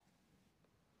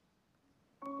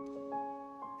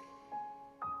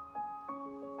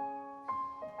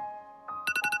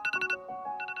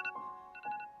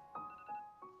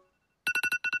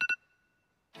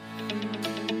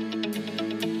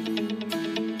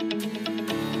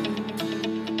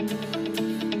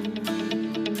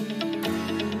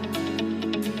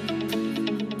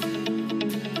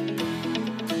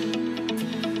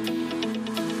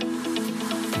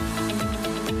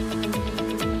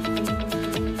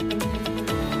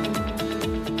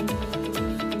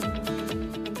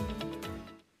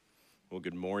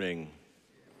Good morning.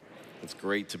 It's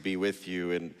great to be with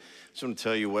you, and I just want to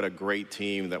tell you what a great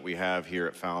team that we have here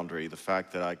at Foundry. The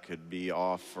fact that I could be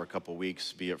off for a couple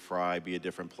weeks, be at Fry, be at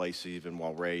different places even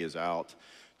while Ray is out,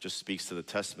 just speaks to the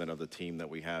testament of the team that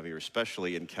we have here,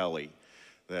 especially in Kelly,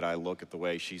 that I look at the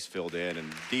way she's filled in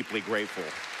and deeply grateful.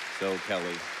 So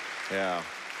Kelly, yeah.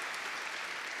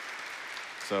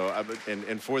 So,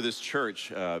 and for this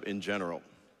church in general.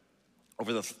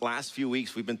 Over the last few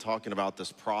weeks, we've been talking about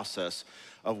this process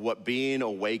of what being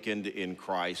awakened in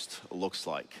Christ looks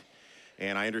like.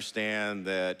 And I understand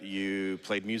that you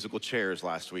played musical chairs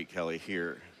last week, Kelly,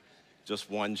 here. Just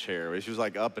one chair. It was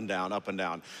like up and down, up and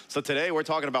down. So today we're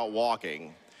talking about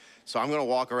walking. So I'm gonna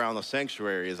walk around the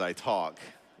sanctuary as I talk,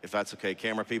 if that's okay.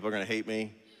 Camera people are gonna hate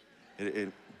me.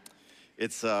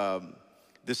 This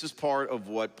is part of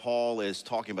what Paul is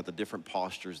talking about, the different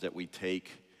postures that we take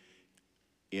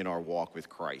in our walk with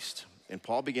Christ. And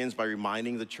Paul begins by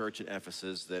reminding the church in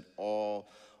Ephesus that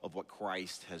all of what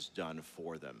Christ has done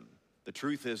for them. The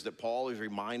truth is that Paul is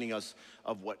reminding us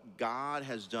of what God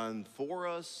has done for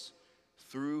us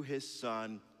through his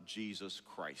son, Jesus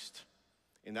Christ.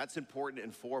 And that's important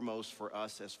and foremost for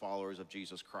us as followers of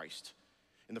Jesus Christ.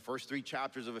 In the first 3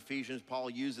 chapters of Ephesians, Paul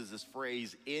uses this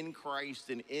phrase, in Christ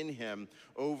and in him,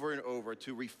 over and over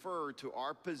to refer to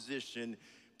our position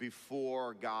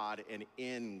before God and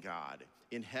in God,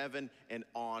 in heaven and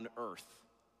on earth.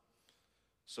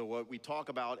 So what we talk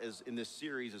about is in this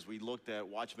series, as we looked at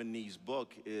Watchman Nee's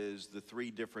book, is the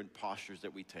 3 different postures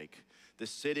that we take. The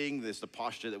sitting, there's the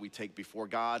posture that we take before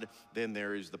God. Then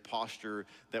there is the posture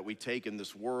that we take in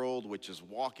this world, which is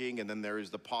walking. And then there is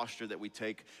the posture that we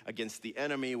take against the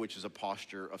enemy, which is a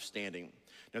posture of standing.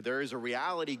 Now, there is a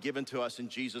reality given to us in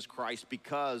Jesus Christ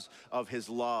because of his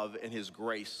love and his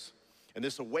grace. And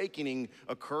this awakening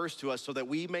occurs to us so that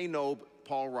we may know,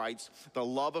 Paul writes, the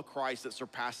love of Christ that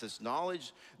surpasses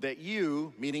knowledge, that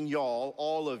you, meaning y'all,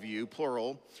 all of you,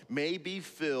 plural, may be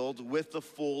filled with the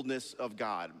fullness of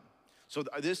God. So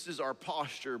this is our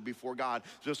posture before God.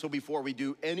 So before we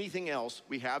do anything else,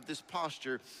 we have this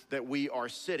posture that we are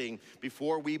sitting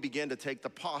before we begin to take the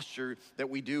posture that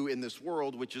we do in this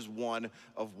world, which is one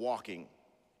of walking.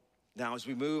 Now, as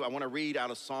we move, I want to read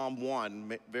out of Psalm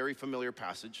 1, very familiar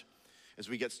passage, as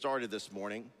we get started this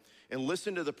morning, and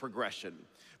listen to the progression.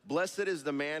 Blessed is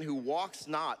the man who walks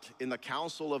not in the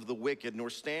counsel of the wicked,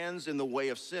 nor stands in the way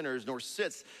of sinners, nor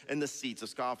sits in the seats of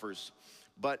scoffers.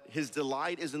 But his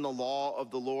delight is in the law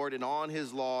of the Lord, and on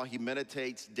his law he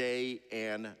meditates day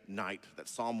and night.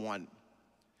 That's Psalm 1.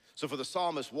 So for the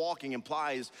psalmist, walking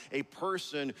implies a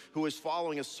person who is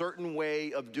following a certain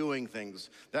way of doing things.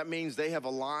 That means they have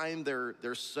aligned their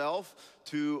self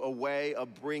to a way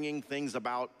of bringing things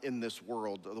about in this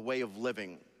world, the way of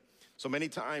living. So many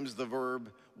times the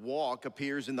verb walk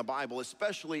appears in the Bible,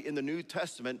 especially in the New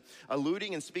Testament,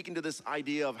 alluding and speaking to this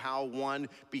idea of how one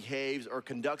behaves or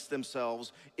conducts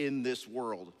themselves in this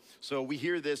world. So we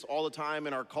hear this all the time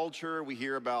in our culture. We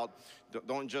hear about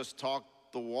don't just talk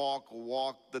the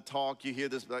walk the talk. You hear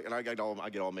this, and I get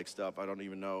all mixed up. I don't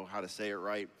even know how to say it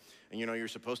right. And you know, you're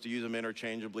supposed to use them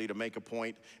interchangeably to make a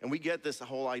point. And we get this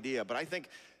whole idea, but I think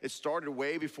it started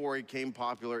way before it became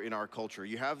popular in our culture.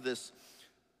 You have this,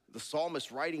 the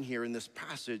psalmist writing here in this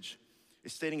passage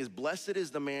is stating is, blessed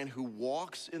is the man who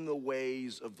walks in the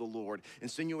ways of the Lord,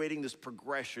 insinuating this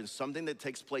progression, something that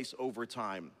takes place over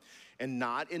time, and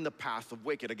not in the path of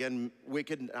wicked. Again,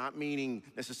 wicked not meaning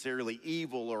necessarily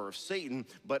evil or of Satan,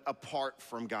 but apart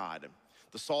from God.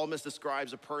 The psalmist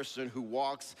describes a person who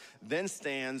walks, then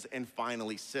stands, and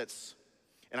finally sits.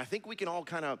 And I think we can all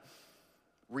kind of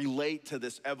relate to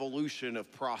this evolution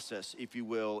of process, if you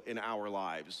will, in our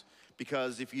lives.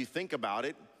 Because if you think about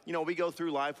it, you know, we go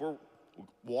through life, we're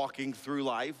walking through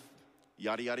life,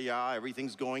 yada, yada, yada,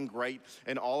 everything's going great.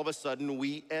 And all of a sudden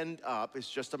we end up, it's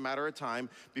just a matter of time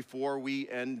before we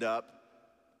end up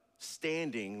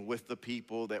standing with the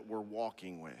people that we're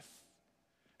walking with.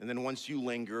 And then once you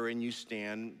linger and you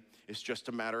stand, it's just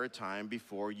a matter of time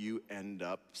before you end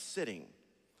up sitting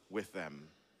with them.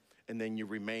 And then you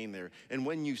remain there. And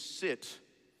when you sit,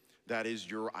 that is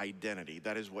your identity.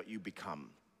 That is what you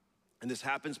become. And this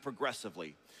happens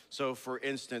progressively. So for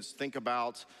instance, think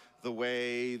about the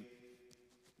way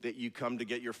that you come to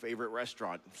get your favorite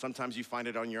restaurant. Sometimes you find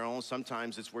it on your own.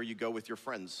 Sometimes it's where you go with your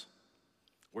friends,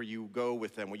 where you go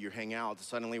with them, where you hang out.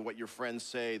 Suddenly what your friends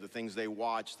say, the things they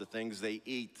watch, the things they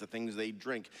eat, the things they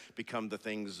drink become the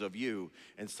things of you.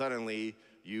 And suddenly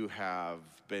you have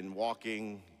been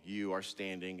walking, you are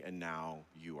standing, and now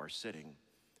you are sitting.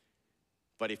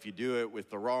 But if you do it with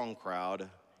the wrong crowd,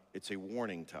 it's a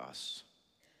warning to us.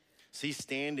 See,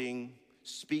 standing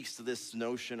speaks to this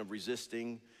notion of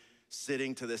resisting,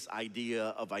 sitting to this idea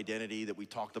of identity that we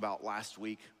talked about last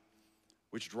week,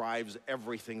 which drives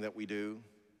everything that we do.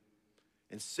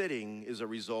 And sitting is a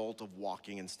result of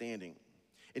walking and standing.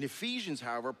 In Ephesians,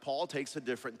 however, Paul takes a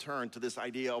different turn to this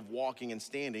idea of walking and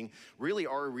standing, really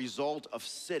are a result of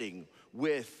sitting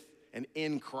with and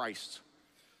in Christ.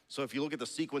 So if you look at the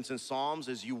sequence in Psalms,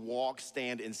 as you walk,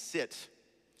 stand, and sit,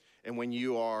 and when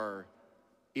you are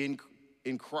in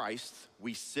Christ,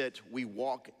 we sit, we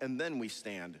walk, and then we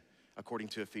stand, according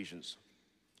to Ephesians.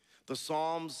 The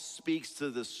Psalms speaks to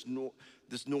this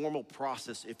normal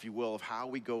process, if you will, of how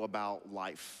we go about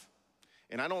life.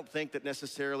 And I don't think that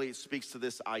necessarily it speaks to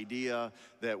this idea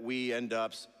that we end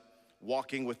up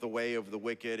walking with the way of the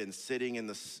wicked and sitting in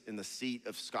the seat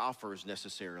of scoffers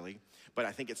necessarily, but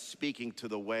I think it's speaking to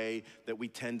the way that we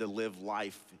tend to live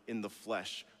life in the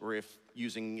flesh, or if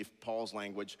Paul's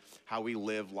language, how we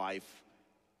live life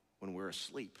when we're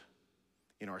asleep,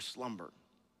 in our slumber.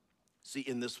 See,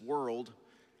 in this world,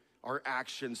 our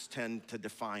actions tend to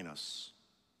define us.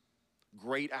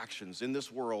 Great actions. In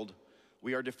this world,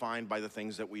 we are defined by the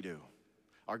things that we do.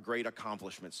 Our great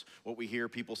accomplishments, what we hear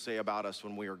people say about us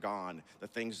when we are gone, the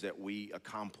things that we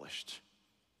accomplished.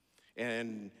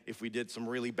 And if we did some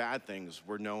really bad things,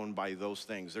 we're known by those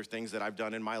things. There's things that I've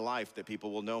done in my life that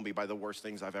people will know me by the worst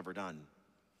things I've ever done.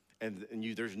 And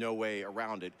there's no way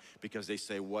around it, because they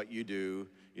say what you do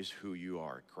is who you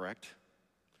are, correct?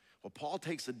 Well, Paul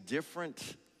takes a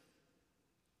different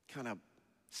kind of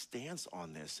stance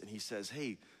on this, and he says,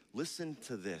 hey, listen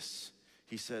to this.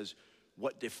 He says,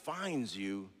 what defines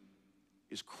you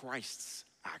is Christ's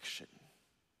action.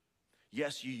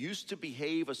 Yes, you used to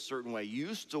behave a certain way, you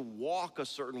used to walk a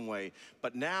certain way,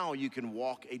 but now you can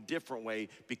walk a different way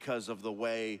because of the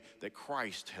way that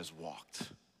Christ has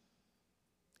walked.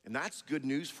 And that's good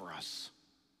news for us.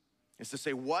 It's to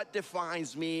say, what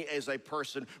defines me as a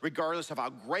person, regardless of how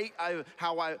great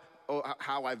how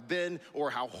I've been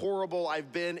or how horrible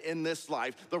I've been in this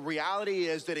life. The reality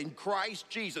is that in Christ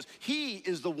Jesus, He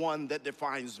is the one that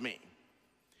defines me.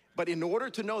 But in order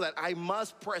to know that, I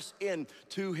must press in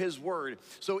to His word.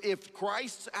 So if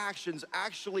Christ's actions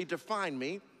actually define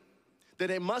me, then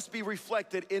it must be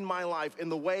reflected in my life, in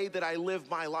the way that I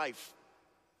live my life.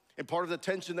 And part of the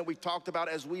tension that we've talked about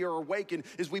as we are awakened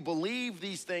is we believe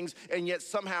these things, and yet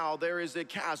somehow there is a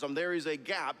chasm, there is a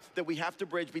gap that we have to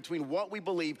bridge between what we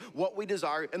believe, what we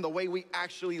desire, and the way we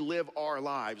actually live our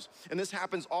lives. And this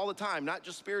happens all the time, not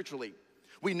just spiritually.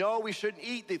 We know we shouldn't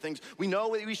eat these things. We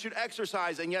know that we should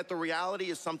exercise, and yet the reality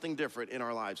is something different in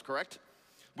our lives, correct?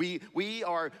 We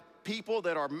are people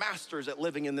that are masters at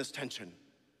living in this tension.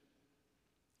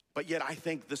 But yet I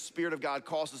think the Spirit of God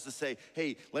calls us to say,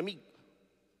 hey, let me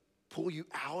pull you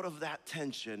out of that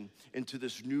tension into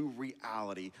this new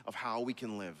reality of how we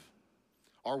can live.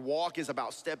 Our walk is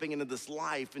about stepping into this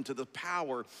life, into the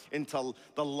power, into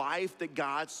the life that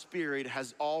God's Spirit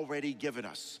has already given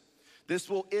us. This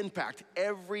will impact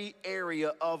every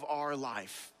area of our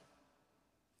life.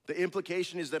 The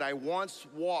implication is that I once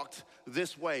walked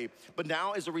this way, but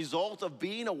now as a result of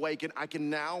being awakened, I can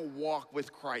now walk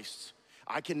with Christ.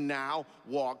 I can now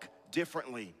walk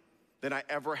differently than I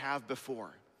ever have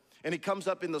before. And it comes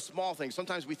up in the small things.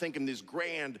 Sometimes we think in this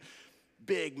grand,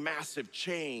 big, massive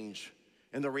change.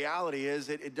 And the reality is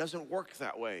it doesn't work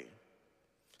that way.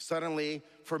 Suddenly,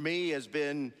 for me, has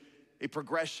been a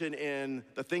progression in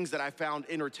the things that I found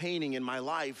entertaining in my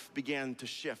life began to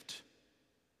shift.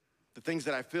 The things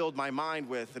that I filled my mind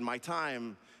with and my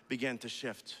time began to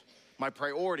shift. My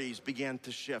priorities began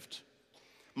to shift.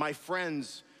 My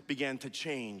friends began to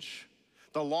change.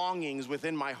 The longings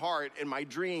within my heart and my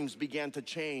dreams began to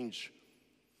change.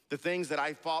 The things that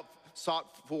I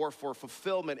sought for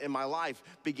fulfillment in my life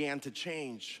began to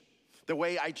change. The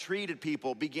way I treated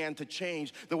people began to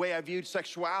change. The way I viewed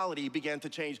sexuality began to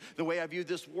change. The way I viewed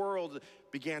this world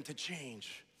began to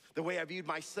change. The way I viewed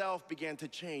myself began to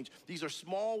change. These are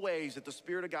small ways that the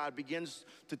Spirit of God begins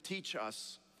to teach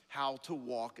us how to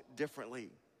walk differently.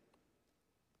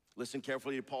 Listen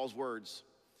carefully to Paul's words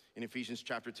in Ephesians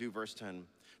chapter 2, verse 10.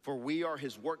 For we are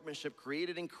His workmanship,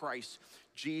 created in Christ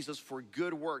Jesus for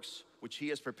good works, which he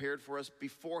has prepared for us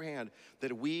beforehand,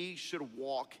 that we should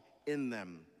walk in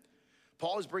them.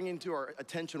 Paul is bringing to our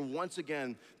attention once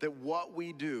again that what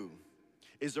we do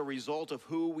is a result of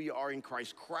who we are in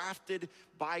Christ, crafted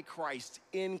by Christ,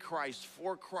 in Christ,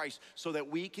 for Christ, so that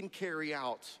we can carry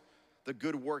out the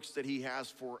good works that he has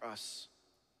for us.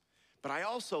 But I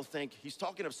also think he's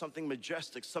talking of something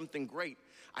majestic, something great.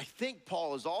 I think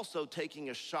Paul is also taking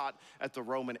a shot at the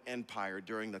Roman Empire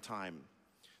during the time.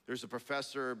 There's a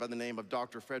professor by the name of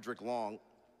Dr. Frederick Long,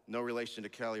 no relation to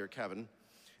Kelly or Kevin,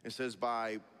 and says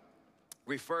by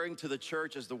referring to the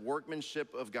church as the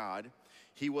workmanship of God,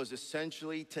 he was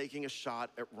essentially taking a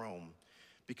shot at Rome,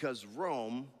 because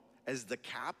Rome, as the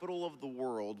capital of the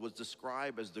world, was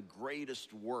described as the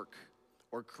greatest work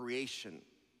or creation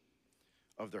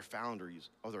of their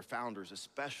founders,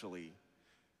 especially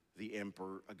the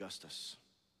Emperor Augustus.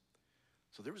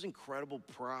 So there was incredible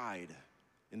pride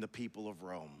in the people of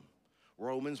Rome.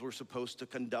 Romans were supposed to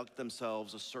conduct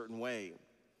themselves a certain way.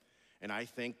 And I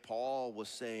think Paul was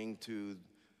saying to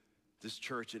this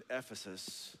church at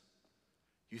Ephesus,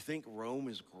 you think Rome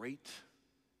is great?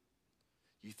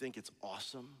 You think it's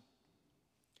awesome?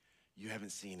 You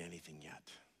haven't seen anything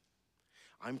yet.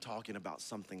 I'm talking about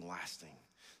something lasting,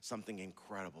 something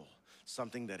incredible,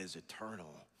 something that is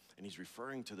eternal. And he's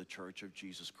referring to the church of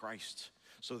Jesus Christ.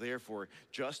 So therefore,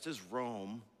 just as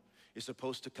Rome is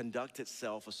supposed to conduct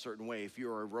itself a certain way, if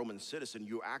you're a Roman citizen,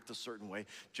 you act a certain way,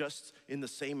 just in the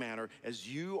same manner as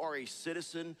you are a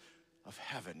citizen of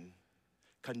heaven,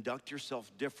 conduct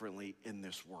yourself differently in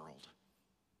this world.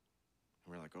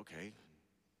 And we're like, okay,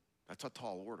 that's a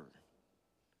tall order.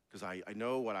 Because I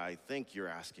know what I think you're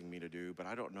asking me to do, but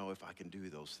I don't know if I can do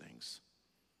those things.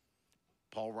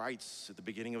 Paul writes at the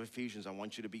beginning of Ephesians, I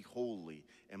want you to be holy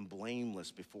and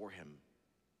blameless before him.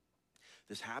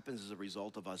 This happens as a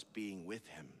result of us being with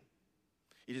him.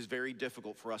 It is very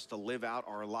difficult for us to live out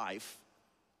our life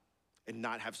and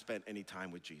not have spent any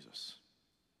time with Jesus.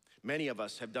 Many of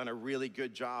us have done a really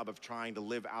good job of trying to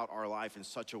live out our life in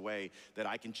such a way that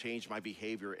I can change my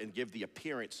behavior and give the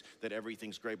appearance that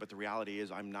everything's great, but the reality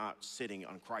is I'm not sitting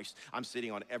on Christ. I'm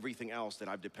sitting on everything else that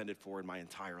I've depended for in my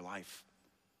entire life.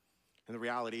 And the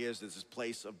reality is this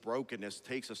place of brokenness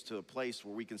takes us to a place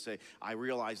where we can say, I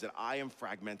realize that I am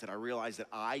fragmented. I realize that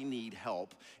I need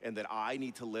help and that I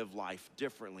need to live life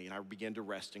differently. And I begin to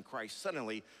rest in Christ.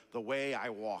 Suddenly, the way I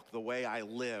walk, the way I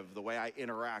live, the way I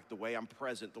interact, the way I'm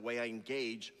present, the way I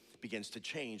engage begins to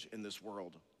change in this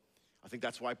world. I think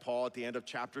that's why Paul at the end of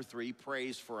chapter 3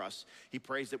 prays for us. He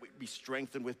prays that we be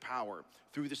strengthened with power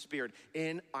through the Spirit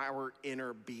in our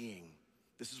inner being.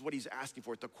 This is what he's asking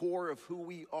for. At the core of who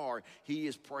we are, he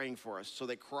is praying for us so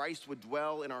that Christ would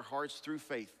dwell in our hearts through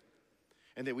faith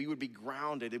and that we would be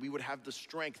grounded and we would have the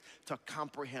strength to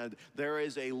comprehend. There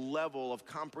is a level of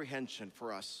comprehension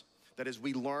for us that as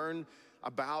we learn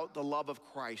about the love of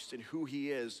Christ and who he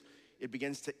is, it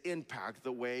begins to impact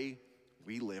the way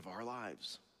we live our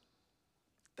lives.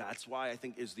 That's why I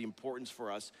think is the importance for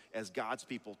us as God's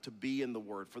people to be in the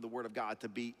Word, for the Word of God to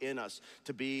be in us,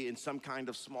 to be in some kind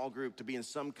of small group, to be in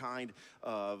some kind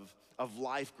of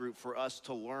life group for us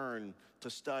to learn, to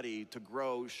study, to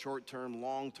grow short-term,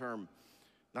 long-term.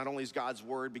 Not only is God's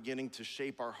Word beginning to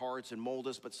shape our hearts and mold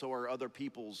us, but so are other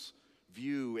people's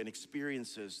view and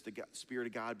experiences the Spirit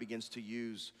of God begins to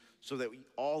use so that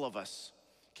all of us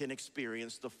can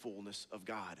experience the fullness of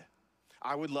God.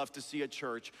 I would love to see a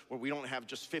church where we don't have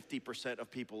just 50%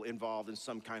 of people involved in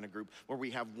some kind of group, where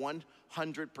we have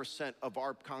 100% of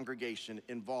our congregation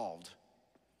involved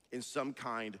in some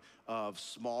kind of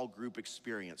small group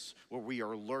experience, where we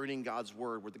are learning God's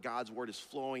word, where God's word is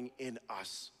flowing in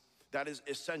us. That is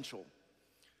essential.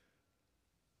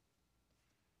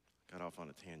 Got off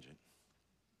on a tangent.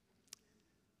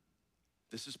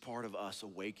 This is part of us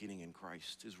awakening in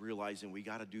Christ, is realizing we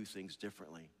got to do things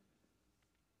differently.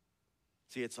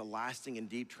 See, it's a lasting and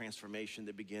deep transformation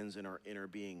that begins in our inner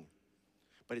being,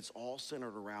 but it's all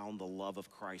centered around the love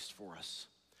of Christ for us.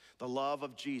 The love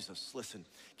of Jesus, listen,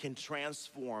 can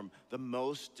transform the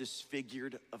most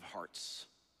disfigured of hearts.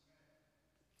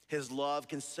 His love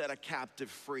can set a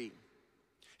captive free.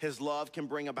 His love can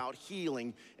bring about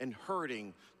healing and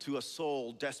hurting to a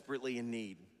soul desperately in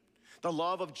need. The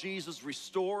love of Jesus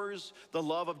restores, the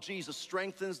love of Jesus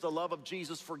strengthens, the love of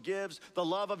Jesus forgives, the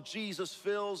love of Jesus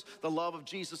fills, the love of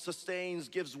Jesus sustains,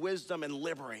 gives wisdom, and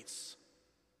liberates.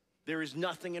 There is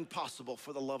nothing impossible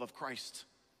for the love of Christ.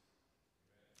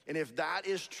 And if that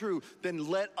is true, then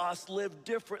let us live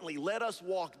differently. Let us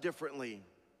walk differently.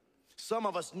 Some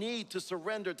of us need to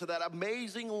surrender to that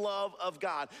amazing love of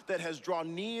God that has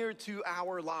drawn near to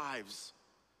our lives.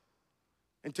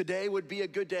 And today would be a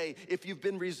good day if you've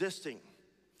been resisting,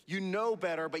 You know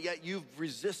better, but yet you've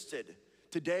resisted.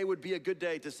 Today would be a good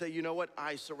day to say, you know what,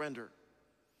 I surrender.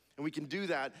 And we can do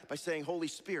that by saying, Holy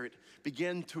Spirit,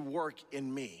 begin to work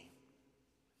in me.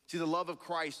 See, the love of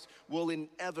Christ will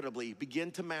inevitably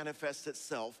begin to manifest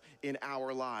itself in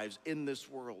our lives, in this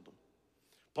world.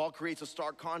 Paul creates a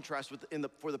stark contrast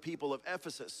for the people of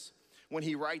Ephesus when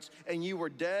he writes, and you were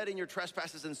dead in your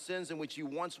trespasses and sins in which you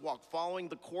once walked, following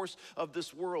the course of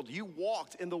this world. You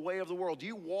walked in the way of the world.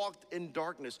 You walked in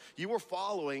darkness. You were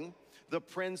following the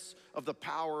prince of the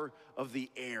power of the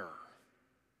air.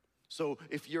 So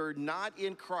if you're not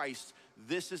in Christ,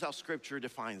 this is how Scripture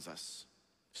defines us.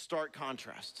 Stark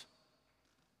contrast.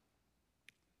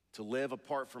 To live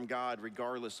apart from God,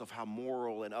 regardless of how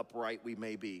moral and upright we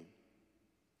may be,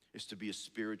 is to be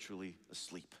spiritually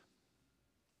asleep.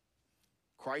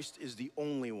 Christ is the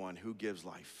only one who gives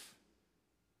life.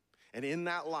 And in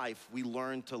that life, we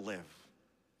learn to live.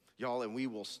 Y'all, and we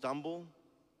will stumble.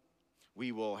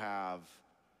 We will have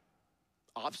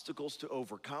obstacles to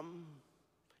overcome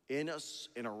in us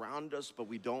and around us, but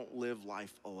we don't live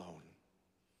life alone.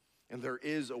 And there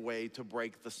is a way to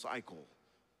break the cycle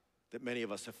that many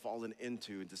of us have fallen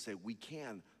into and to say we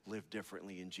can live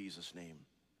differently in Jesus' name.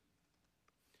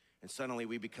 And suddenly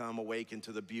we become awakened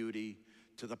to the beauty,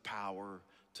 to the power,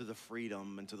 to the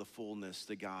freedom, and to the fullness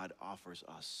that God offers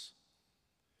us.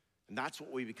 And that's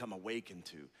what we become awakened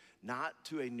to, not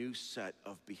to a new set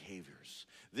of behaviors.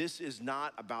 This is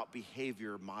not about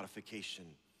behavior modification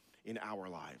in our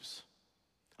lives.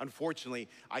 Unfortunately,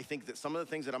 I think that some of the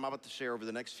things that I'm about to share over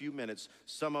the next few minutes,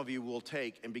 some of you will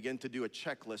take and begin to do a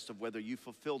checklist of whether you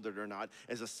fulfilled it or not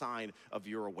as a sign of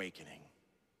your awakening.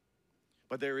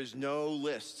 But there is no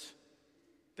list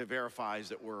that verifies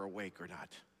that we're awake or not.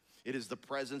 It is the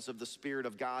presence of the Spirit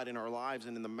of God in our lives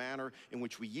and in the manner in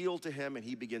which we yield to Him and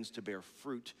He begins to bear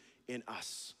fruit in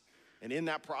us. And in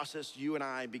that process, you and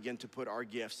I begin to put our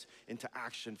gifts into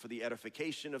action for the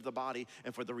edification of the body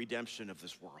and for the redemption of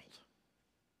this world.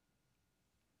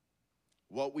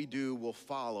 What we do will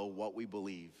follow what we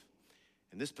believe.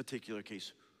 In this particular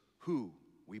case, who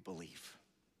we believe.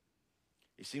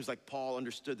 It seems like Paul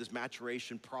understood this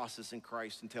maturation process in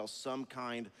Christ entails some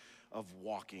kind of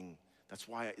walking. That's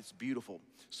why it's beautiful.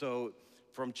 So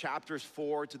from chapters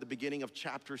 4 to the beginning of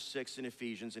chapter 6 in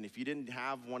Ephesians, and if you didn't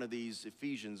have one of these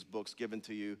Ephesians books given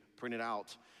to you, print it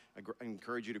out. I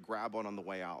encourage you to grab one on the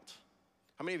way out.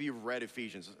 How many of you have read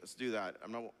Ephesians? Let's do that.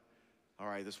 All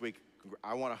right, this week,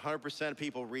 I want 100% of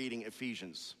people reading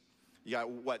Ephesians. You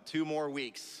got, 2 more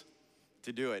weeks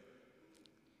to do it.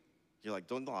 You're like,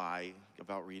 don't lie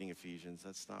about reading Ephesians.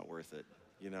 That's not worth it.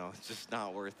 It's just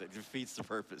not worth it. It defeats the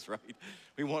purpose, right?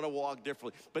 We want to walk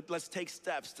differently. But let's take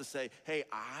steps to say, hey,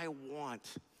 I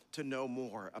want to know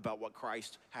more about what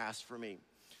Christ has for me.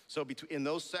 So in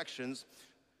those sections,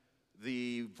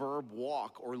 the verb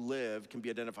walk or live can be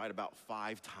identified about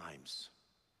 5 times.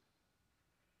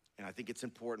 And I think it's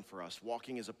important for us.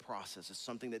 Walking is a process. It's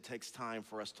something that takes time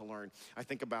for us to learn. I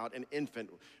think about an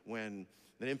infant. When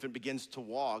an infant begins to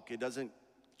walk, it doesn't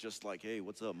just like, hey,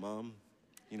 what's up, Mom?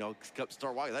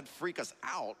 Start walking. That'd freak us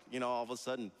out, all of a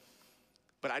sudden.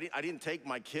 But I didn't take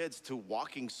my kids to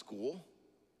walking school.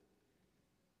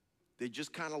 They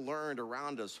just kind of learned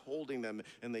around us, holding them,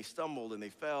 and they stumbled, and they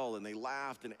fell, and they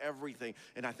laughed, and everything.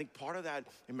 And I think part of that,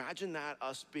 imagine that,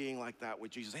 us being like that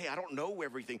with Jesus. Hey, I don't know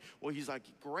everything. Well, He's like,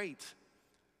 great.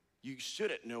 You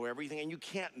shouldn't know everything, and you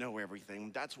can't know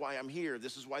everything. That's why I'm here.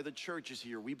 This is why the church is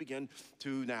here. We begin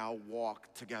to now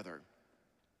walk together.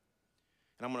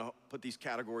 And I'm going to put these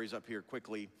categories up here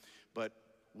quickly, but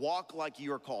walk like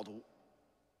you are called.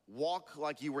 Walk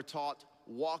like you were taught.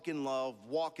 Walk in love.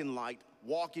 Walk in light.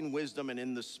 Walk in wisdom and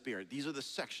in the Spirit. These are the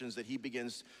sections that he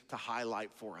begins to highlight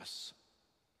for us.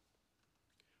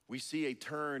 We see a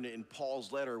turn in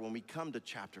Paul's letter when we come to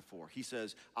chapter 4. He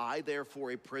says, I,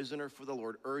 therefore, a prisoner for the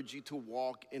Lord, urge you to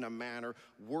walk in a manner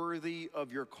worthy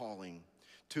of your calling,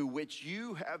 to which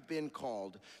you have been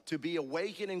called. To be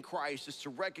awakened in Christ is to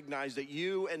recognize that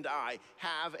you and I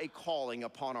have a calling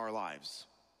upon our lives.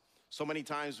 So many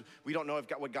times we don't know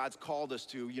what God's called us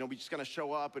to. We just kind of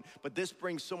show up. But this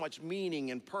brings so much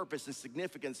meaning and purpose and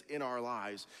significance in our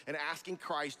lives. And asking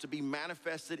Christ to be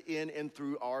manifested in and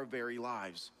through our very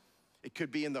lives. It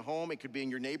could be in the home. It could be in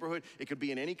your neighborhood. It could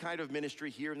be in any kind of ministry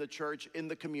here in the church, in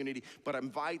the community. But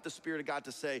invite the Spirit of God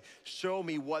to say, show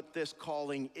me what this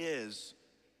calling is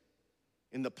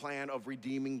in the plan of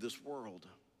redeeming this world.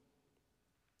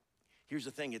 Here's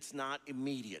the thing. It's not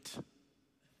immediate.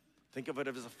 Think of it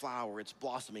as a flower. It's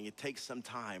blossoming. It takes some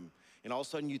time. And all of a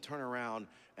sudden you turn around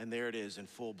and there it is in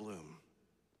full bloom.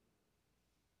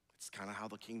 It's kind of how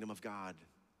the kingdom of God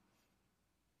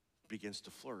begins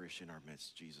to flourish in our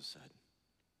midst, Jesus said.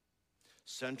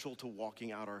 Central to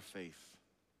walking out our faith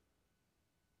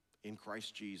in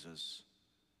Christ Jesus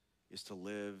is to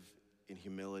live in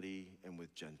humility and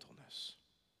with gentleness.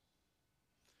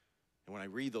 And when I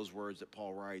read those words that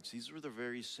Paul writes, these were the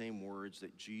very same words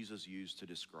that Jesus used to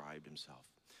describe himself.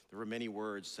 There were many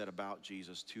words said about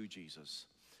Jesus to Jesus,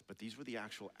 but these were the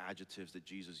actual adjectives that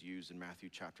Jesus used in Matthew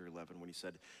chapter 11 when he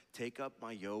said, "Take up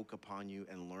my yoke upon you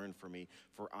and learn from me,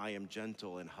 for I am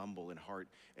gentle and humble in heart,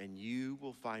 and you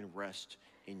will find rest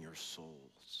in your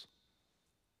souls."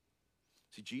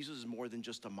 See, Jesus is more than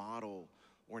just a model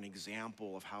or an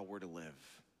example of how we're to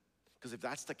live. Because if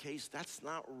that's the case, that's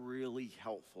not really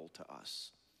helpful to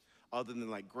us. Other than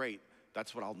like, great,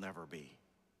 that's what I'll never be.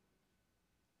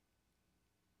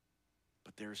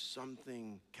 But there's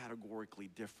something categorically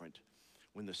different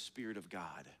when the Spirit of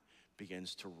God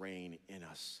begins to reign in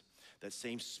us. That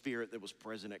same Spirit that was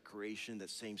present at creation,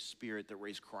 that same Spirit that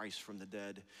raised Christ from the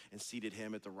dead and seated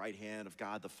him at the right hand of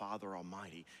God the Father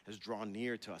Almighty has drawn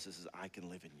near to us and says, I can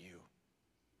live in you.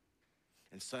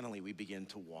 And suddenly we begin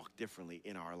to walk differently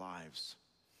in our lives.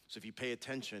 So if you pay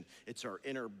attention, it's our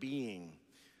inner being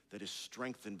that is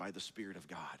strengthened by the Spirit of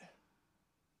God,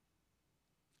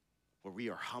 where we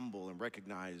are humble and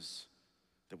recognize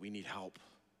that we need help,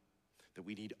 that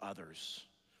we need others.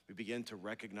 We begin to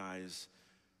recognize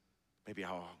maybe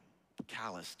how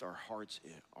calloused our hearts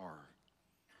are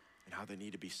and how they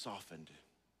need to be softened.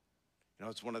 You know,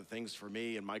 it's one of the things for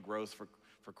me in my growth for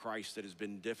Christ that has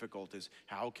been difficult is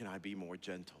how can I be more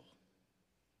gentle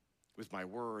with my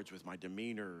words, with my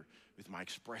demeanor, with my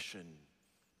expression.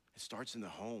 It starts in the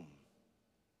home.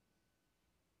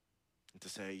 And to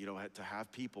say, you know, to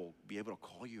have people be able to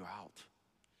call you out.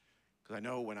 Because I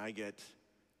know when I get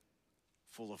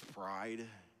full of pride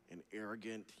and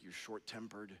arrogant, you're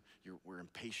short-tempered, we're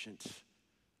impatient,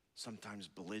 sometimes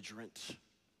belligerent.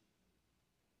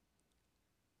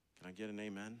 Can I get an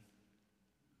amen?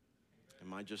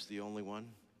 Am I just the only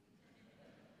one?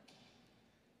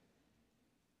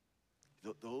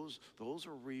 Those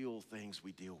are real things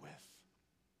we deal with,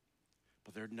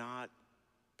 but they're not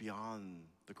beyond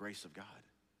the grace of God.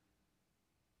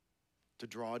 To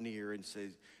draw near and say,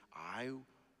 I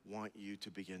want you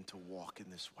to begin to walk in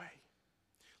this way.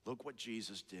 Look what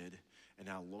Jesus did, and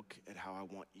now look at how I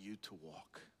want you to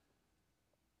walk.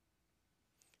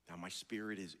 Now my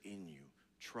Spirit is in you.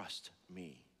 Trust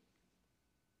me.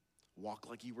 Walk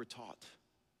like you were taught.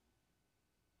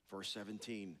 Verse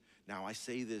 17, now I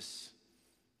say this,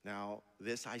 now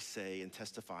this I say and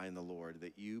testify in the Lord,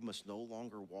 that you must no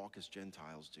longer walk as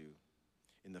Gentiles do,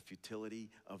 in the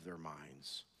futility of their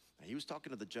minds. Now, he was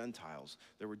talking to the Gentiles.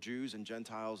 There were Jews and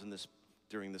Gentiles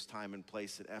during this time and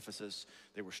place at Ephesus.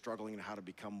 They were struggling in how to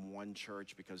become one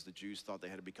church because the Jews thought they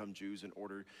had to become Jews in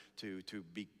order to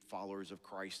be followers of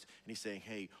Christ. And he's saying,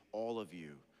 hey, all of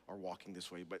you are walking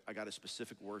this way, but I got a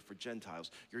specific word for Gentiles.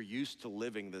 You're used to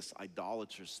living this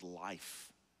idolatrous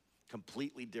life,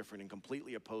 completely different and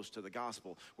completely opposed to the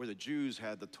gospel. Where the Jews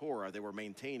had the Torah, they were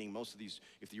maintaining most of these.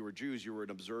 If you were Jews, you were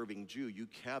an observing Jew. You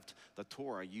kept the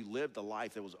Torah. You lived a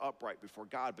life that was upright before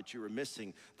God, but you were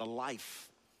missing the life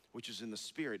which is in the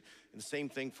Spirit. And the same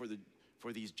thing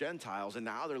for these Gentiles, and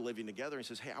now they're living together. And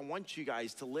says, hey, I want you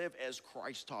guys to live as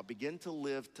Christ taught. Begin to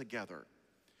live together.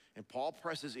 And Paul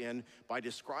presses in by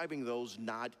describing those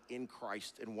not in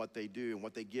Christ and what they do and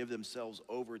what they give themselves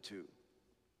over to.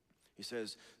 He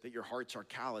says that your hearts are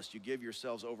calloused. You give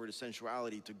yourselves over to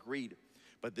sensuality, to greed.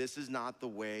 But this is not the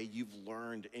way you've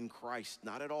learned in Christ,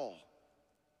 not at all.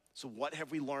 So what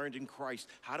have we learned in Christ?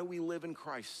 How do we live in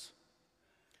Christ?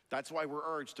 That's why we're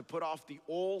urged to put off the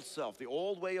old self, the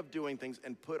old way of doing things,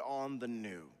 and put on the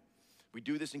new. We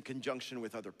do this in conjunction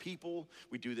with other people.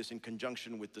 We do this in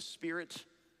conjunction with the Spirit.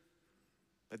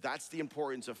 But that's the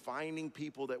importance of finding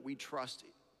people that we trust.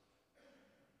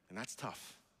 And that's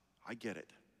tough. I get it.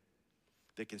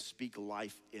 They can speak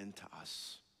life into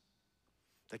us.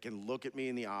 They can look at me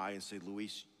in the eye and say,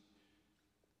 Luis,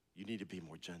 you need to be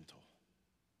more gentle.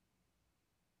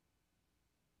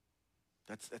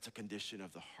 That's a condition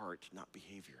of the heart, not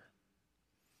behavior.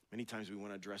 Many times we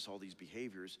want to address all these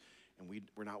behaviors and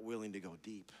we're not willing to go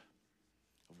deep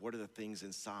of what are the things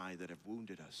inside that have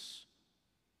wounded us.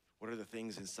 What are the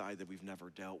things inside that we've never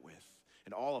dealt with?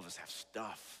 And all of us have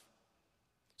stuff.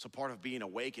 So part of being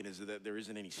awakened is that there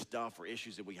isn't any stuff or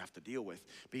issues that we have to deal with.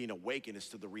 Being awakened is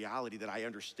to the reality that I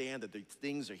understand that these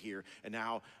things are here, and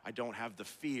now I don't have the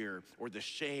fear or the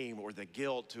shame or the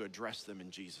guilt to address them in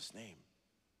Jesus' name.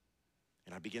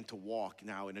 And I begin to walk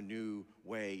now in a new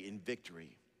way in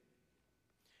victory.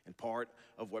 And part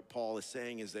of what Paul is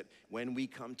saying is that when we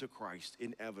come to Christ,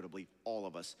 inevitably, all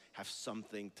of us have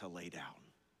something to lay down,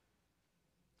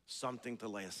 something to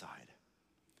lay aside.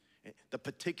 The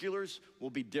particulars will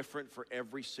be different for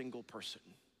every single person.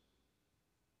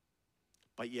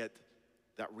 But yet,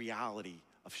 that reality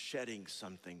of shedding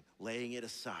something, laying it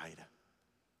aside,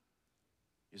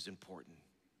 is important.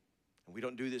 And we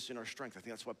don't do this in our strength. I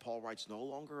think that's why Paul writes, no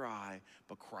longer I,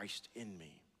 but Christ in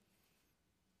me.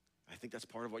 I think that's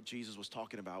part of what Jesus was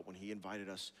talking about when he invited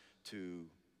us to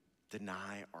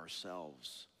deny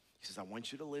ourselves. He says, I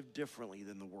want you to live differently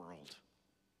than the world.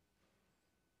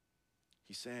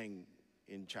 He's saying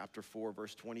in chapter 4,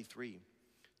 verse 23,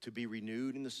 to be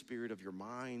renewed in the spirit of your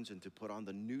minds and to put on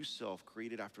the new self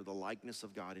created after the likeness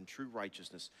of God in true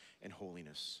righteousness and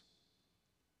holiness.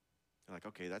 You're like,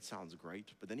 okay, that sounds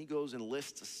great. But then he goes and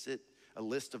lists a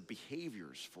list of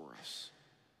behaviors for us.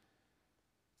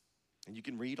 And you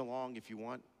can read along if you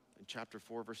want in chapter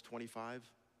 4, verse 25.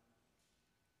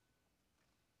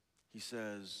 He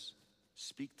says,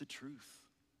 speak the truth.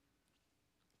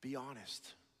 Be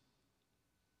honest.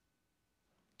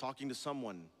 Talking to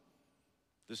someone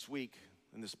this week,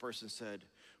 and this person said,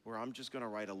 well, I'm just gonna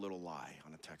write a little lie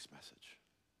on a text message.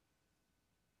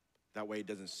 That way it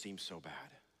doesn't seem so bad.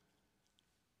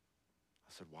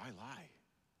 I said, why lie?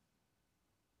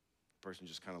 The person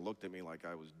just kind of looked at me like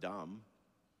I was dumb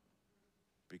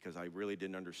because I really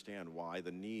didn't understand why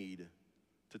the need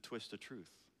to twist the truth.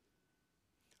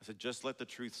 I said, just let the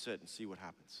truth sit and see what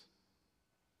happens.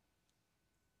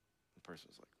 The person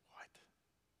was like, what?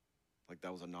 Like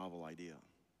that was a novel idea.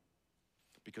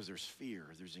 Because there's fear,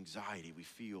 there's anxiety, we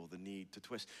feel the need to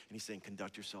twist. And he's saying,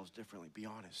 conduct yourselves differently, be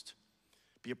honest.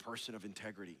 Be a person of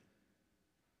integrity.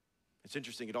 It's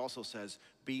interesting, it also says,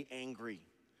 be angry,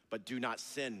 but do not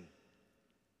sin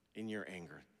in your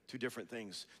anger. Two different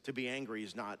things. To be angry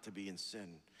is not to be in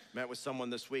sin. Met with someone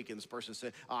this week and this person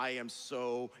said, I am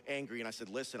so angry. And I said,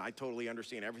 listen, I totally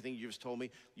understand everything you just told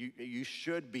me. You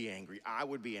should be angry. I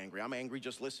would be angry. I'm angry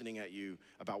just listening at you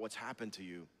about what's happened to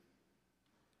you.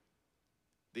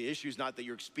 The issue is not that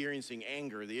you're experiencing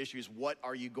anger. The issue is what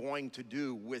are you going to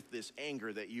do with this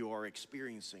anger that you are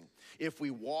experiencing? If we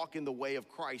walk in the way of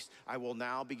Christ, I will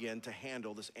now begin to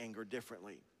handle this anger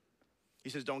differently. He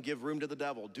says, don't give room to the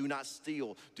devil. Do not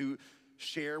steal. Do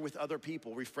share with other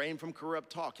people. Refrain from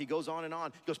corrupt talk. He goes on and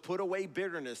on. He goes, put away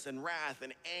bitterness and wrath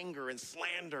and anger and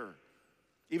slander.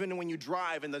 Even when you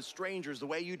drive and the strangers, the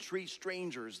way you treat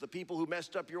strangers, the people who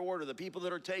messed up your order, the people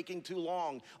that are taking too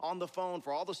long on the phone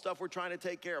for all the stuff we're trying to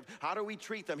take care of. How do we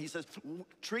treat them? He says,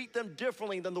 treat them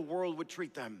differently than the world would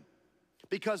treat them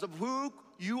because of who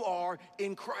you are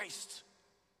in Christ.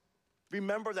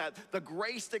 Remember that. The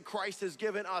grace that Christ has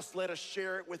given us, let us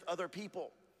share it with other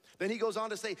people. Then he goes on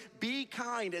to say, be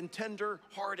kind and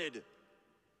tender-hearted.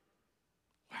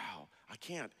 Wow, I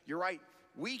can't. You're right,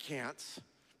 we can't,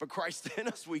 but Christ in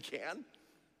us, we can.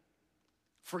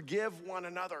 Forgive one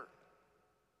another.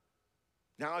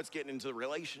 Now it's getting into the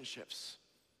relationships.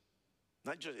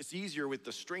 Not just, it's easier with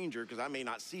the stranger because I may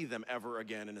not see them ever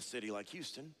again in a city like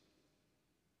Houston.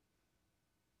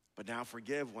 But now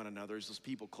forgive one another as those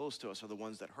people close to us are the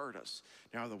ones that hurt us.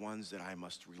 Now are the ones that I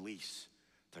must release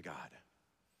to God.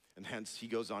 And hence he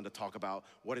goes on to talk about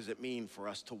what does it mean for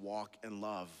us to walk in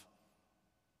love.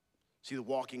 See, the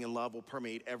walking in love will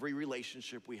permeate every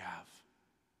relationship we have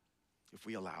if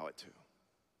we allow it to.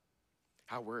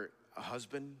 How we're a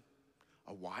husband,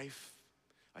 a wife,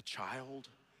 a child,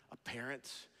 a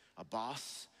parent, a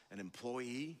boss, an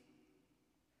employee.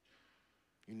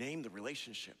 You name the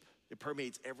relationship. It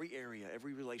permeates every area,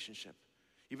 every relationship.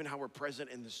 Even how we're present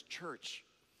in this church,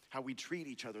 how we treat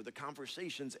each other, the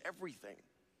conversations, everything.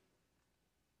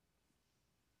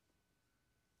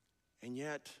 And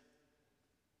yet,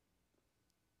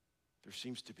 there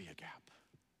seems to be a gap.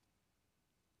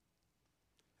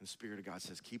 And the Spirit of God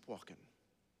says, keep walking.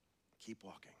 Keep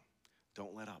walking.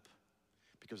 Don't let up.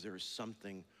 Because there is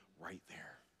something right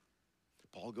there.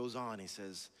 Paul goes on, he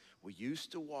says, we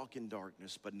used to walk in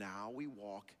darkness, but now we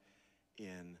walk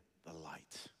in the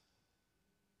light.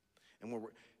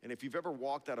 And if you've ever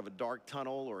walked out of a dark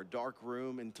tunnel or a dark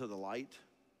room into the light,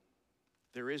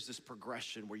 there is this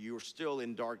progression where you are still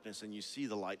in darkness and you see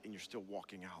the light and you're still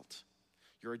walking out.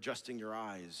 You're adjusting your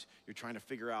eyes. You're trying to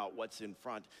figure out what's in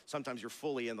front. Sometimes you're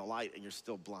fully in the light and you're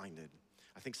still blinded.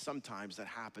 I think sometimes that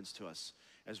happens to us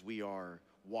as we are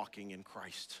walking in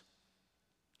Christ.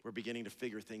 We're beginning to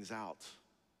figure things out.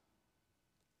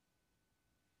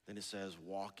 Then it says,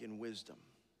 walk in wisdom.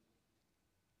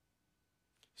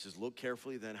 He says, look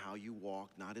carefully then how you walk,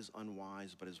 not as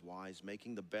unwise, but as wise,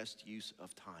 making the best use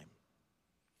of time.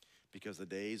 because the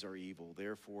days are evil.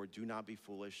 Therefore, do not be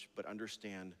foolish, but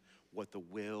understand what the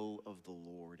will of the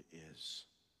Lord is.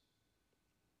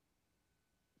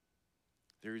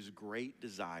 There is great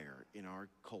desire in our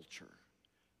culture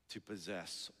to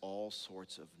possess all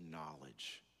sorts of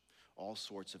knowledge, all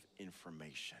sorts of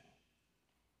information.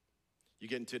 You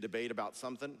get into a debate about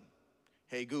something,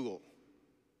 hey Google,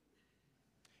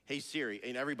 hey Siri,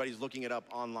 and everybody's looking it up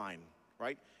online,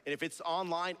 right? And if it's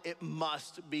online, it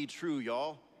must be true,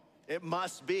 y'all. It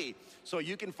must be. So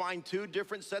you can find two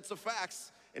different sets of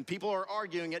facts, and people are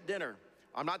arguing at dinner.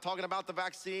 I'm not talking about the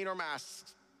vaccine or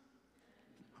masks,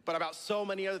 but about so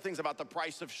many other things, about the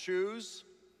price of shoes,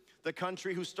 the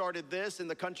country who started this and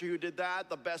the country who did that,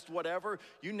 the best whatever,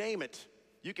 you name it.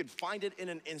 You can find it in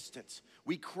an instant.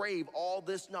 We crave all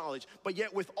this knowledge, but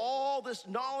yet with all this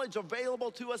knowledge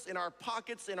available to us in our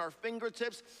pockets, in our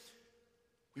fingertips,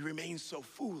 we remain so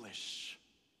foolish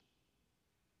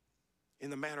in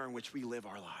the manner in which we live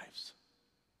our lives.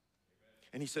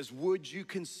 And he says, would you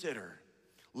consider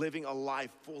living a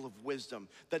life full of wisdom?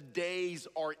 The days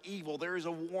are evil. There is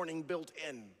a warning built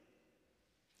in.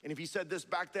 And if he said this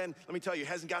back then, let me tell you, it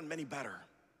hasn't gotten any better.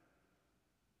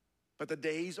 But the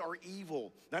days are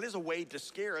evil. That is a way to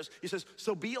scare us. He says,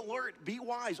 so be alert, be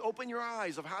wise, open your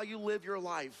eyes of how you live your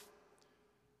life.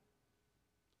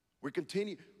 We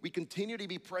continue to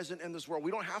be present in this world. We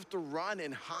don't have to run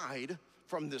and hide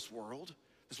from this world.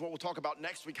 This is what we'll talk about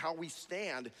next week, how we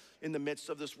stand in the midst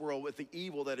of this world with the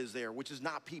evil that is there, which is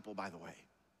not people, by the way.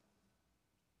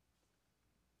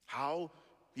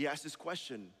 He asked this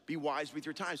question, be wise with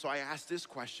your time. So I asked this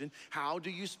question, how do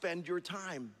you spend your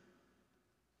time?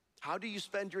 How do you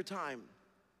spend your time?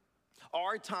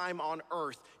 Our time on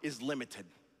earth is limited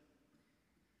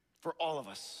for all of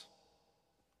us.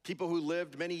 People who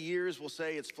lived many years will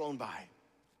say it's flown by.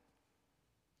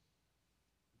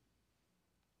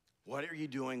 What are you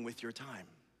doing with your time?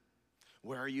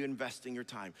 Where are you investing your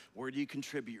time? Where do you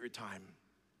contribute your time?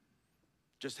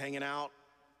 Just hanging out?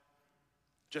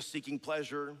 Just seeking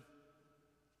pleasure?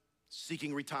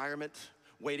 Seeking retirement?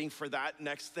 Waiting for that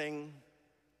next thing?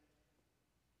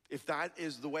 If that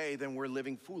is the way, then we're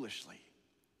living foolishly.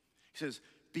 He says,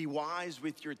 be wise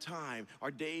with your time.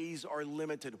 Our days are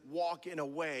limited. Walk in a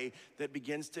way that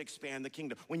begins to expand the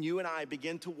kingdom. When you and I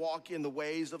begin to walk in the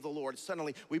ways of the Lord,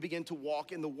 suddenly we begin to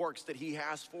walk in the works that he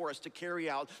has for us to carry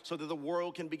out so that the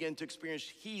world can begin to experience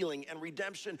healing and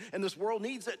redemption, and this world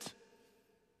needs it.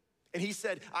 And he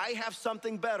said, I have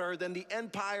something better than the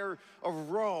empire of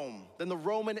Rome, than the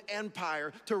Roman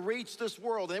Empire to reach this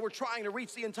world. And they were trying to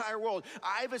reach the entire world.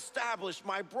 I've established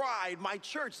my bride, my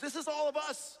church. This is all of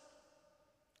us.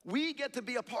 We get to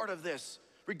be a part of this,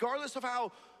 regardless of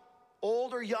how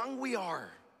old or young we are.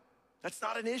 That's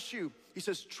not an issue. He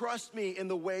says, trust me in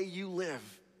the way you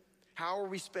live. How are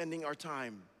we spending our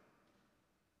time?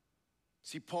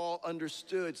 See, Paul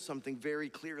understood something very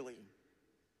clearly.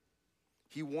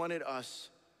 He wanted us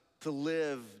to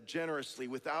live generously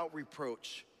without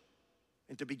reproach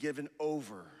and to be given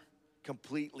over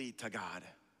completely to God.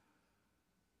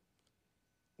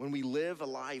 When we live a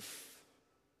life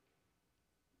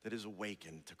that is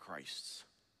awakened to Christ,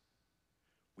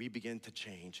 we begin to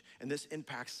change. And this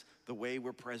impacts the way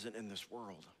we're present in this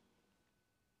world.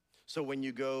 So when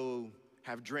you go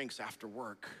have drinks after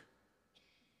work,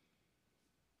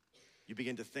 you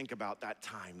begin to think about that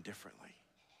time differently.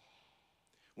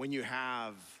 When you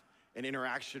have an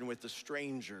interaction with a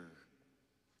stranger,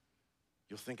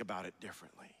 you'll think about it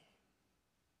differently.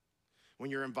 When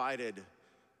you're invited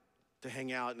to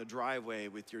hang out in the driveway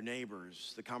with your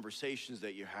neighbors, the conversations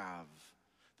that you have,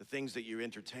 the things that you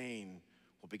entertain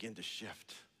will begin to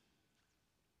shift.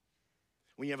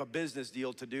 When you have a business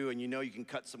deal to do and you know you can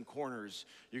cut some corners,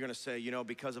 you're gonna say, you know,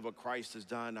 because of what Christ has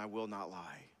done, I will not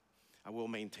lie. I will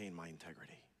maintain my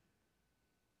integrity.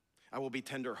 I will be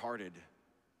tender-hearted,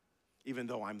 even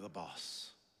though I'm the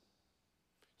boss.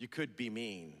 You could be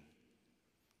mean,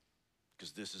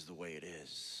 because this is the way it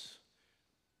is.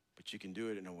 But you can do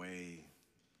it in a way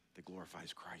that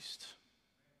glorifies Christ.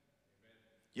 Amen.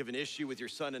 You have an issue with your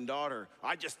son and daughter.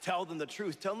 I just tell them the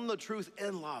truth. Tell them the truth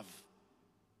in love.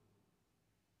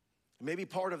 And maybe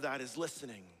part of that is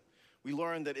listening. We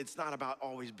learn that it's not about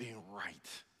always being right.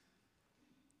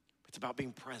 It's about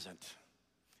being present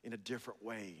in a different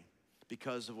way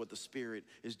because of what the Spirit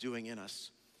is doing in us.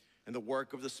 And the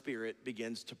work of the Spirit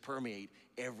begins to permeate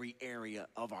every area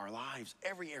of our lives,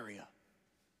 every area.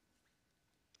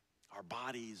 Our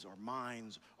bodies, our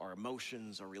minds, our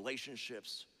emotions, our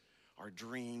relationships, our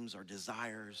dreams, our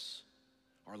desires,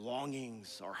 our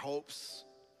longings, our hopes.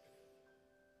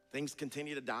 Things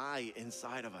continue to die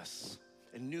inside of us,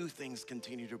 and new things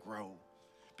continue to grow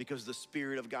because the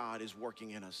Spirit of God is working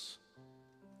in us.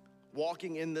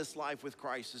 Walking in this life with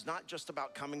Christ is not just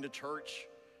about coming to church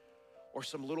or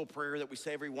some little prayer that we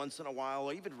say every once in a while,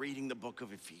 or even reading the book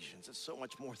of Ephesians. It's so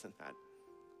much more than that.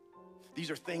 These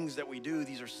are things that we do.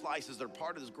 These are slices that are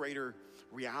part of this greater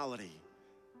reality.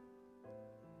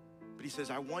 But he says,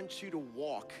 I want you to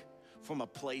walk from a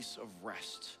place of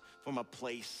rest, from a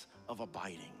place of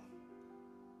abiding.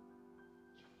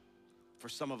 For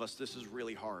some of us, this is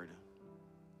really hard.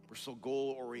 We're so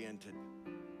goal-oriented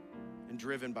and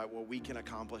driven by what we can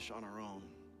accomplish on our own.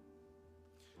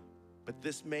 But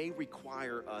this may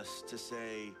require us to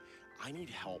say, I need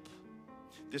help.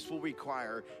 This will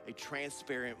require a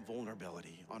transparent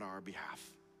vulnerability on our behalf.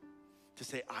 To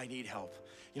say, I need help.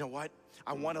 You know what?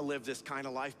 I want to live this kind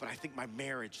of life, but I think my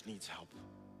marriage needs help.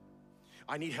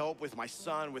 I need help with my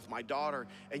son, with my daughter.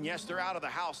 And yes, they're out of the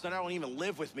house. They don't even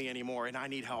live with me anymore, and I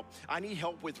need help. I need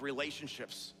help with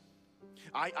relationships.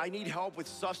 I need help with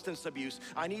substance abuse.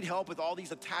 I need help with all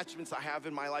these attachments I have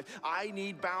in my life. I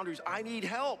need boundaries. I need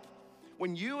help.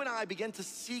 When you and I begin to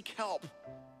seek help,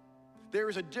 there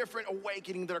is a different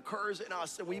awakening that occurs in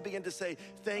us, and we begin to say,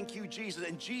 thank you, Jesus.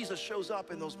 And Jesus shows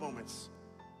up in those moments.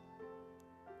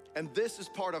 And this is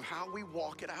part of how we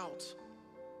walk it out.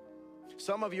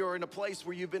 Some of you are in a place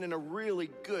where you've been in a really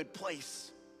good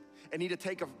place and need to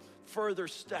take a further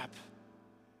step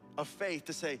of faith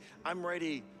to say, I'm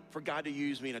ready for God to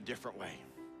use me in a different way.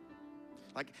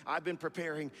 Like, I've been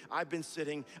preparing, I've been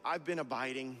sitting, I've been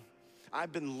abiding,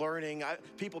 I've been learning,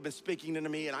 people have been speaking to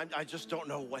me, and I just don't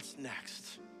know what's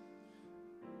next.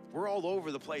 We're all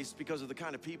over the place because of the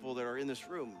kind of people that are in this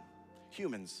room,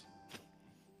 humans.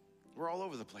 We're all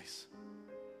over the place.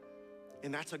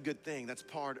 And that's a good thing. That's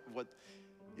part of what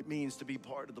it means to be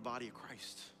part of the body of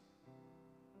Christ.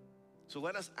 So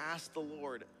let us ask the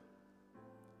Lord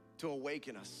to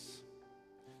awaken us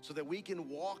so that we can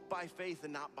walk by faith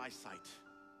and not by sight,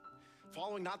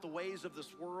 following not the ways of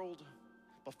this world,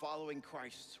 but following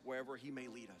Christ wherever he may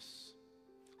lead us.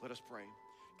 Let us pray.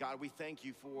 God, we thank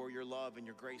you for your love and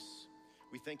your grace.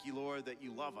 We thank you, Lord, that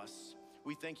you love us.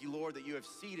 We thank you, Lord, that you have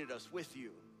seated us with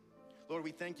you. Lord,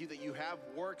 we thank you that you have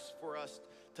works for us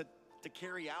to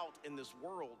carry out in this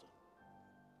world.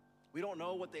 We don't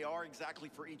know what they are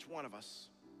exactly for each one of us.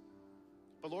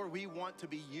 But Lord, we want to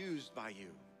be used by you.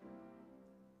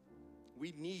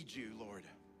 We need you, Lord.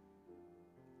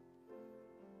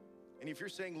 And if you're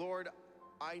saying, Lord,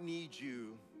 I need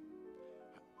you,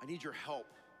 I need your help,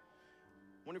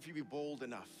 I wonder if you'd be bold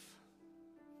enough,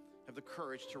 have the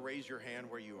courage to raise your hand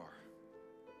where you are,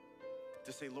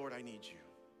 to say, Lord, I need you.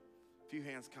 A few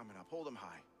hands coming up, hold them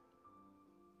high.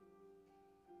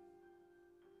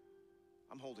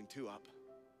 I'm holding two up.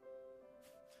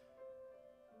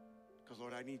 Because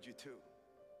Lord, I need you too.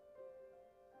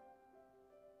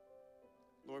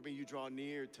 Lord, may you draw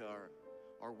near to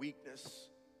our weakness,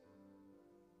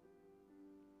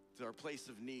 to our place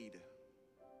of need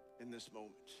in this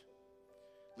moment.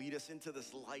 Lead us into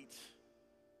this light,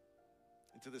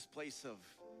 into this place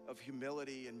of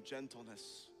humility and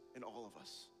gentleness in all of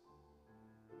us.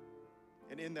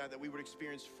 And in that we would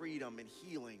experience freedom and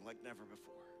healing like never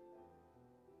before.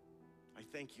 I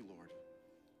thank you, Lord,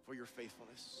 for your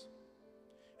faithfulness.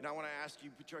 And I want to ask you,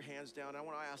 put your hands down. I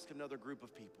want to ask another group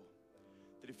of people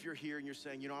that if you're here and you're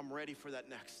saying, you know, I'm ready for that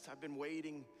next. I've been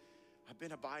waiting, I've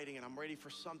been abiding, and I'm ready for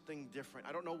something different.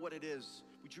 I don't know what it is.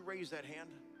 Would you raise that hand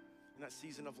in that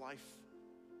season of life?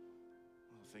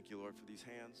 Oh, thank you, Lord, for these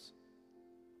hands.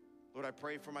 Lord, I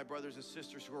pray for my brothers and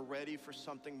sisters who are ready for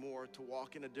something more, to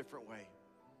walk in a different way.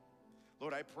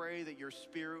 Lord, I pray that your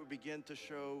Spirit would begin to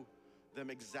show them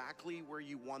exactly where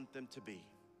you want them to be.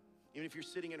 Even if you're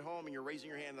sitting at home and you're raising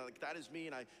your hand, like, that is me,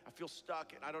 and I feel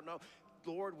stuck, and I don't know.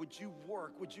 Lord, would you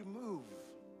work? Would you move?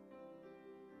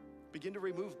 Begin to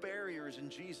remove barriers in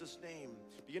Jesus' name.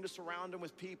 Begin to surround them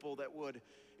with people that would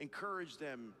encourage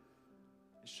them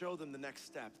and show them the next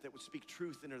step, that would speak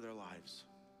truth into their lives.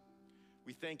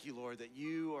 We thank you, Lord, that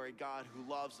you are a God who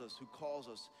loves us, who calls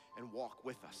us, and walk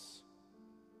with us,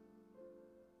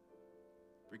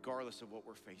 regardless of what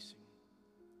we're facing.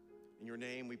 In your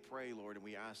name we pray, Lord, and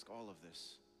we ask all of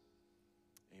this.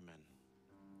 Amen.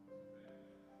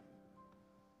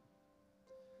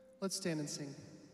 Let's stand and sing.